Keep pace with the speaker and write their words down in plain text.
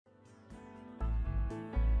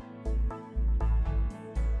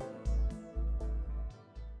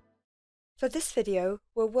For this video,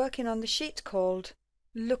 we're working on the sheet called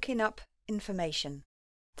Looking Up Information.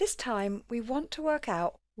 This time we want to work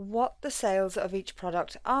out what the sales of each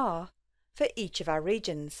product are for each of our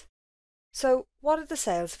regions. So what are the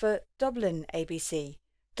sales for Dublin ABC,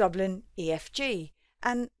 Dublin EFG,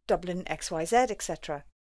 and Dublin XYZ, etc.?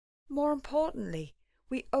 More importantly,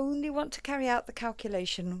 we only want to carry out the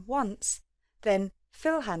calculation once, then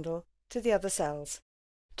fill handle to the other cells.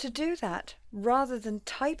 To do that, rather than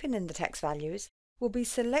typing in the text values, we'll be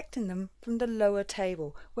selecting them from the lower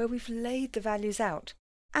table where we've laid the values out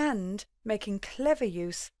and making clever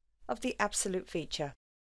use of the absolute feature.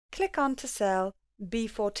 Click on to cell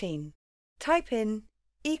B14. Type in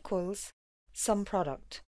equals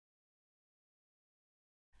SUMPRODUCT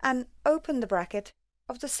and open the bracket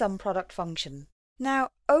of the SUMPRODUCT function. Now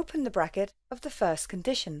open the bracket of the first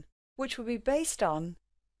condition, which will be based on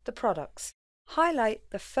the products.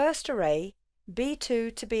 Highlight the first array,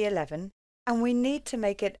 B2 to B11, and we need to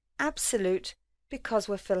make it absolute because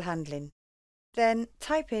we're fill handling. Then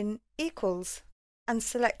type in equals and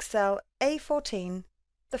select cell A14,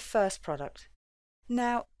 the first product.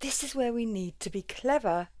 Now this is where we need to be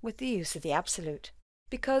clever with the use of the absolute,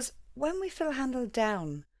 because when we fill handle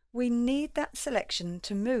down, we need that selection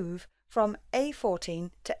to move from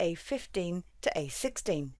A14 to A15 to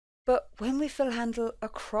A16. But when we fill handle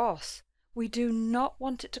across, we do not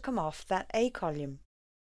want it to come off that A column.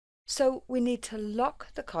 So we need to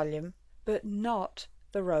lock the column, but not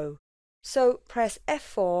the row. So press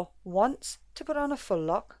F4 once to put on a full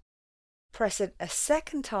lock, press it a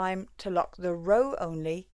second time to lock the row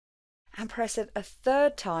only, and press it a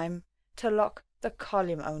third time to lock the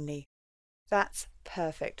column only. That's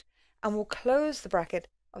perfect. And we'll close the bracket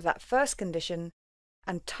of that first condition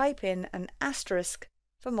and type in an asterisk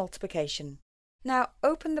for multiplication. Now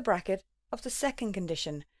open the bracket of the second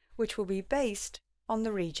condition, which will be based on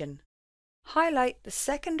the region. Highlight the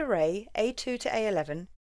second array, A2 to A11,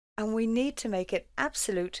 and we need to make it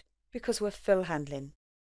absolute because we're fill handling.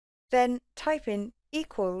 Then type in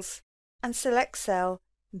equals and select cell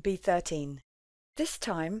B13. This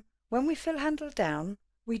time, when we fill handle down,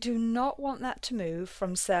 we do not want that to move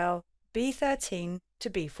from cell B13 to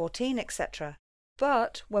B14, etc.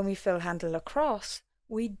 But when we fill handle across,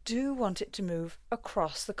 we do want it to move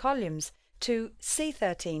across the columns to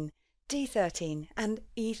C13, D13 and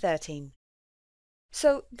E13.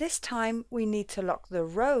 So this time we need to lock the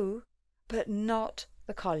row, but not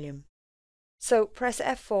the column. So press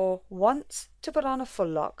F4 once to put on a full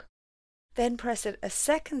lock, then press it a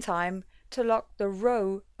second time to lock the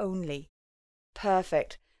row only.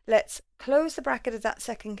 Perfect. Let's close the bracket of that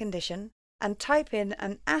second condition and type in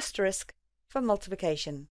an asterisk for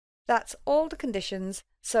multiplication. That's all the conditions,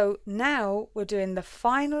 so now we're doing the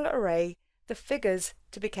final array, the figures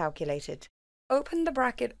to be calculated. Open the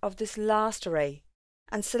bracket of this last array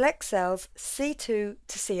and select cells C2 to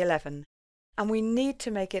C11, and we need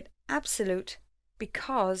to make it absolute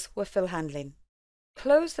because we're fill handling.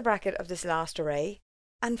 Close the bracket of this last array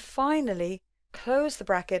and finally close the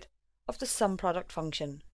bracket of the SUMPRODUCT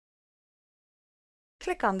function.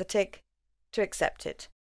 Click on the tick to accept it.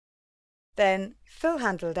 Then fill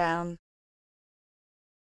handle down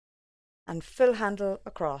and fill handle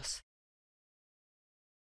across.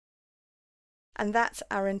 And that's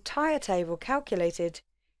our entire table calculated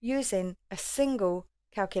using a single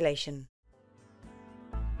calculation.